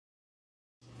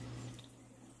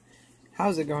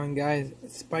How's it going, guys?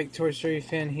 It's Spike Toy Story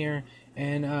Fan here,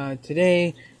 and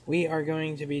today we are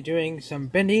going to be doing some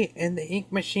Bendy and the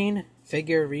Ink Machine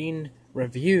figurine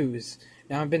reviews.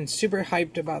 Now, I've been super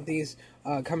hyped about these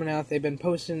coming out. They've been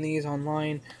posting these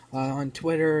online on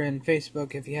Twitter and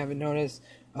Facebook, if you haven't noticed,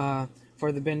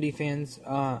 for the Bendy fans,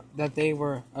 that they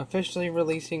were officially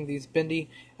releasing these Bendy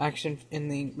action in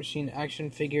the Ink Machine action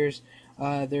figures.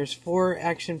 There's 4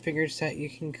 action figures that you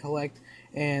can collect,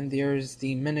 and there's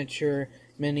the miniature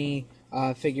mini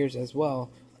figures as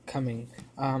well coming.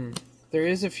 There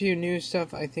is a few new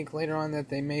stuff I think later on that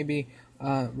they may be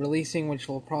releasing, which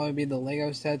will probably be the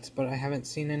Lego sets, but I haven't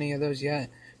seen any of those yet.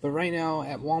 But right now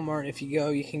at Walmart, if you go,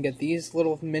 you can get these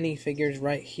little mini figures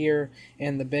right here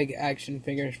and the big action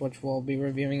figures, which we'll be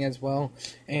reviewing as well.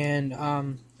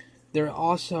 And they're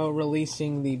also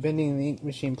releasing the Bendy and the Ink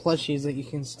Machine plushies that you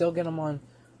can still get them on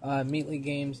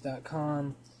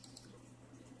meatlygames.com.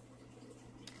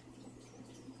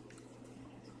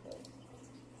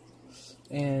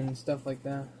 and stuff like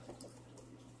that.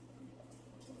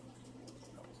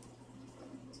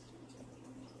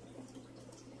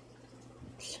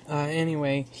 But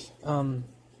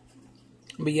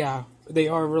yeah, they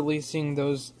are releasing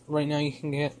those right now. You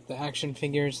can get the action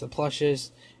figures, the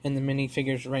plushes, and the mini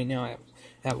figures right now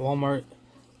at Walmart.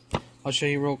 I'll show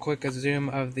you real quick a zoom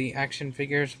of the action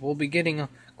figures. We'll be getting a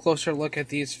closer look at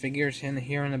these figures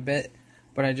here in a bit,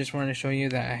 but I just wanted to show you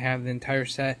that I have the entire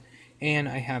set, and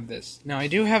I have this. Now, I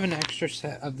do have an extra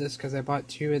set of this because I bought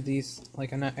 2 of these,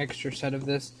 like an extra set of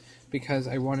this, because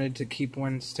I wanted to keep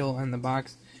one still in the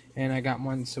box, and I got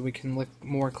one so we can look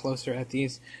more closer at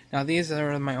these. Now, these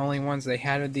are my only ones they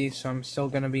had of these, so I'm still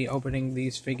going to be opening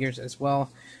these figures as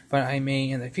well, but I may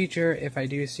in the future, if I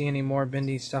do see any more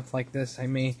Bendy stuff like this, I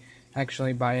may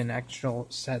actually buy an actual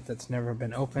set that's never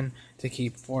been opened to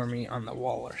keep for me on the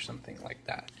wall or something like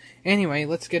that. Anyway,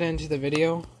 let's get into the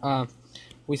video.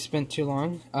 We spent too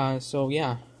long, so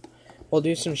yeah, we'll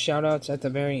do some shout outs at the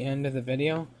very end of the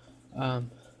video,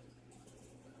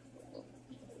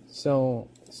 so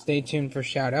stay tuned for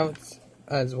shout outs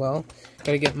as well.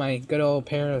 Gotta get my good old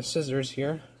pair of scissors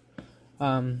here.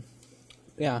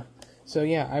 Yeah, so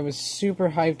yeah, I was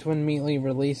super hyped when Meatly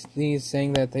released these,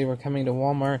 saying that they were coming to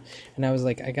Walmart, and I was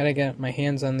like, I gotta get my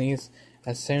hands on these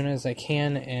as soon as I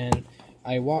can. And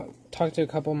I talked to a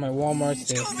couple of my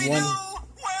Walmarts.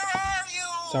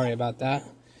 Sorry about that.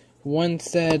 One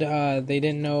said they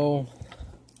didn't know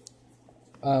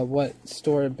what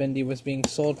store Bendy was being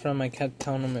sold from. I kept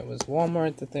telling them it was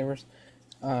Walmart that they were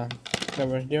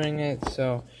doing it,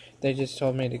 so they just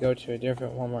told me to go to a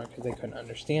different Walmart because they couldn't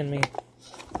understand me.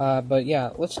 But yeah,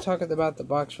 let's talk about the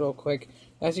box real quick.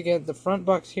 As you get the front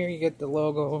box here, you get the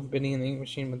logo Bendy and the Ink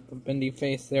Machine with the Bendy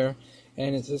face there,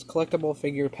 and it's this collectible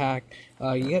figure pack.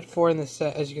 You get 4 in the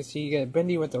set. As you can see, you get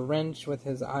Bendy with a wrench with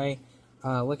his eye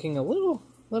looking a little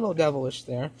devilish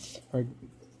there, or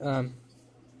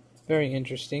very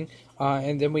interesting.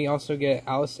 And then we also get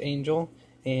Alice Angel,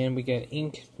 and we get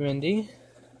Ink Bendy,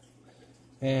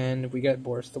 and we get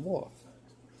Boris the Wolf.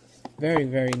 Very,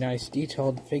 very nice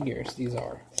detailed figures these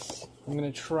are. I'm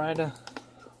going to try to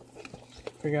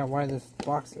figure out why this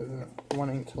box isn't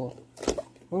wanting to...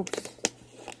 Oops.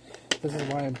 This is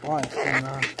why I bought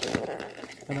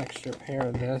an extra pair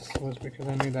of this, was because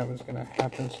I knew that was going to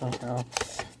happen somehow.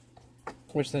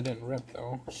 Wish they didn't rip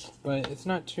though, but it's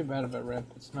not too bad of a rip.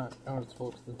 It's not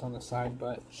noticeable because it's on the side,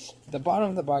 but the bottom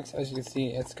of the box, as you can see,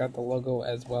 it's got the logo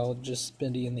as well, just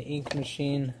Bendy and the Ink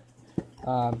Machine.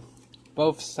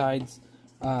 Both sides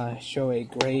show a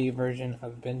gray version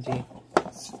of Bendy's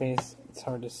face. It's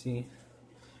hard to see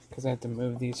because I have to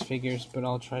move these figures, but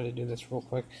I'll try to do this real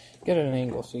quick. Get at an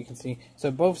angle so you can see.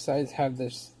 So both sides have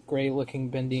this gray looking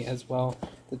Bendy as well.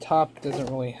 The top doesn't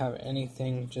really have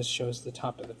anything, just shows the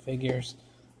top of the figures.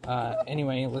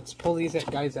 Anyway, let's pull these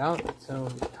guys out so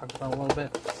we can talk about a little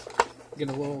bit, get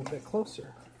a little bit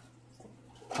closer.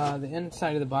 The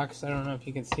inside of the box, I don't know if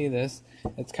you can see this,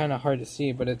 it's kind of hard to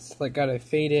see, but it's like got a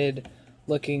faded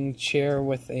looking chair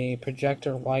with a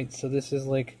projector light. So this is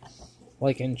like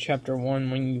in chapter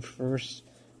 1 when you first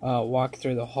walk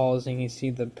through the halls and you see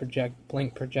the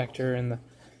blink projector and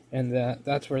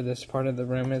that's where this part of the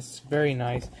room is. Very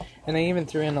nice. And they even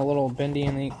threw in a little Bendy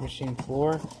and the Ink Machine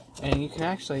floor, and you can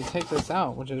actually take this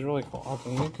out, which is really cool.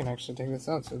 Okay, you can actually take this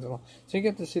out, so you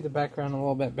get to see the background a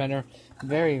little bit better.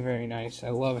 Very, very nice. I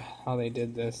love how they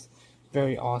did this.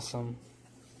 Very awesome.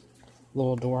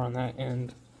 Little door on that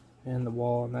end and the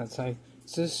wall on that side.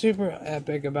 So super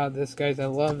epic about this, guys. I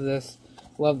love this.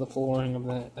 Love the flooring of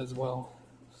that as well.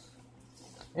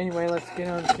 Anyway, let's get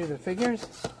on to the figures.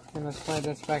 And let's slide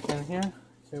this back in here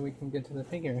so we can get to the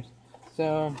figures.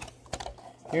 So,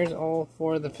 here's all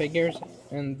 4 of the figures,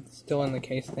 and still in the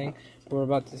case thing. We're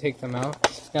about to take them out.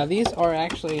 Now these are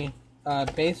actually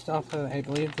based off of, I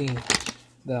believe,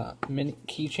 the mini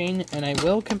keychain, and I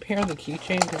will compare the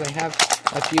keychain because I have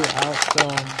a few out, so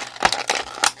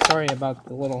sorry about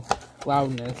the little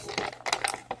loudness.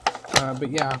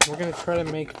 But yeah, we're gonna try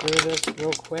to make through this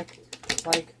real quick.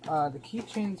 Like, the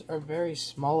keychains are very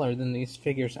smaller than these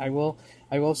figures. I will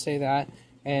say that.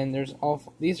 And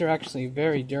these are actually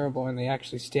very durable, and they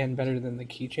actually stand better than the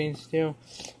keychains do.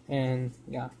 And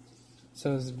yeah,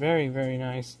 so it's very, very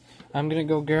nice. I'm gonna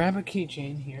go grab a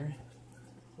keychain here.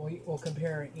 We'll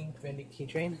compare our Ink Bendy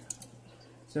keychain.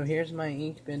 So here's my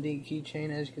Ink Bendy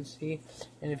keychain, as you can see.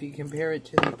 And if you compare it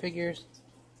to the figures,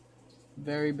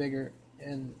 very bigger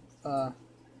and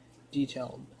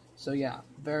detailed. So yeah,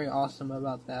 very awesome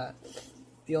about that.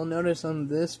 You'll notice on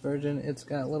this version, it's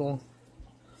got little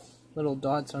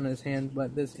dots on his hand,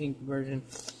 but this ink version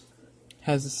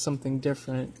has something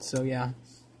different. So yeah,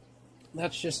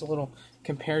 that's just a little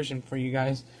comparison for you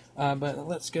guys. But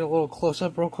let's get a little close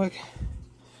up real quick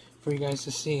for you guys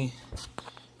to see.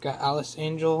 Got Alice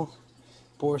Angel,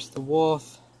 Boris the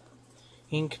Wolf,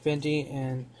 Ink Bendy,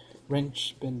 and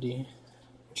Wrench Bendy,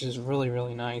 which is really,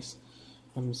 really nice.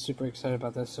 I'm super excited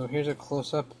about this. So here's a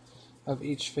close-up of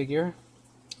each figure.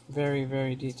 Very,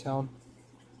 very detailed.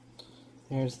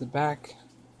 Here's the back.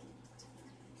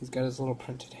 He's got his little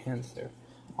printed hands there.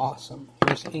 Awesome.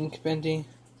 Here's Ink Bendy.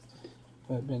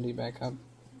 Put Bendy back up.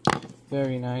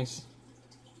 Very nice.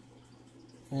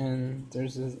 And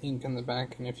there's his ink in the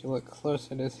back. And if you look close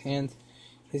at his hands,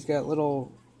 he's got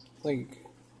little, like,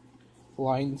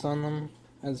 lines on them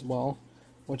as well,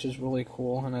 which is really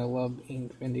cool. And I love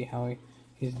Ink Bendy, how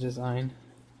he's designed.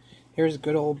 Here's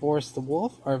good old Boris the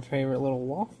Wolf, our favorite little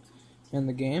wolf in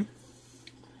the game.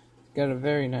 Got a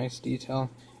very nice detail,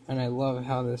 and I love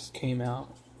how this came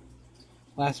out.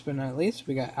 Last but not least,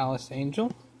 we got Alice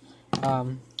Angel.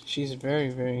 She's very,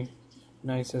 very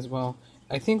nice as well.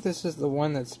 I think this is the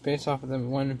one that's based off of the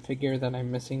one figure that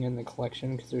I'm missing in the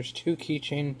collection, because there's 2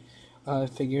 keychain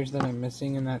figures that I'm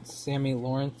missing, and that's Sammy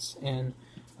Lawrence and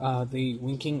the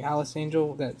winking Alice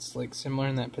Angel that's like similar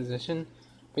in that position.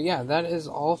 But yeah, that is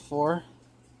all 4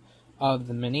 of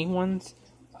the mini ones.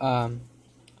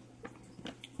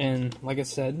 And like I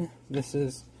said, this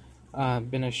has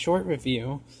been a short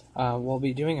review. We'll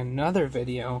be doing another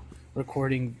video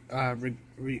recording,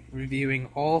 reviewing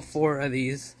all 4 of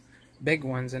these big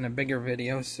ones in a bigger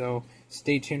video, so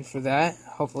stay tuned for that.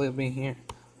 Hopefully it'll be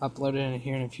uploaded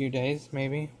here in a few days,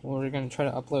 maybe. We're going to try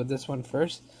to upload this one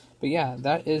first. But yeah,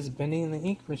 that is Bendy and the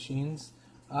Ink Machines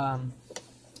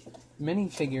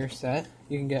minifigure set.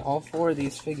 You can get all 4 of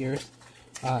these figures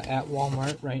at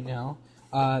Walmart right now.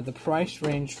 The price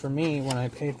range for me when I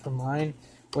paid for mine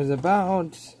was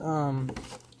about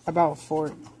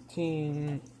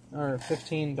 $14 or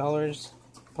 $15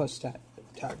 plus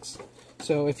tax.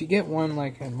 So if you get one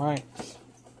like in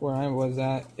where I was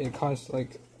at, it cost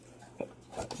like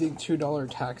I think $2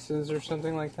 taxes or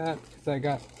something like that,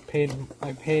 because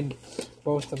I paid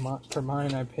both for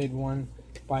mine. I paid one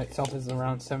by itself is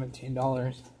around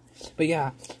 $17. But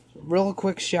yeah, real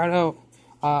quick shout out.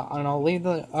 And I'll leave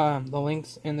the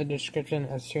links in the description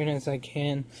as soon as I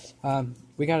can.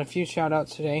 We got a few shout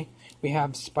outs today. We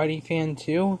have Spidey Fan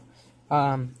 2,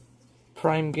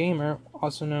 PrimeGamer,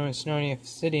 also known as Snowy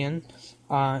Obsidian,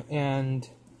 and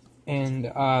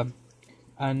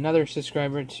another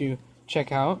subscriber to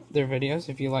check out their videos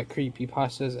if you like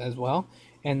creepypastas as well,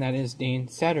 and that is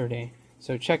DaneSaturday.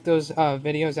 So check those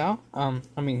videos out.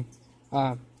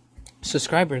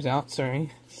 Subscribers out,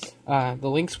 sorry. The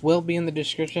links will be in the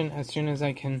description as soon as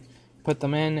I can put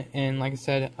them in. And like I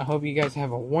said, I hope you guys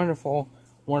have a wonderful,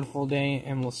 wonderful day,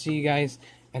 and we'll see you guys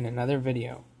in another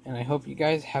video. And I hope you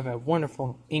guys have a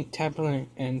wonderful Ink Tablet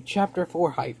and Chapter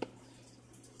 4 hype.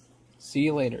 See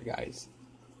you later, guys.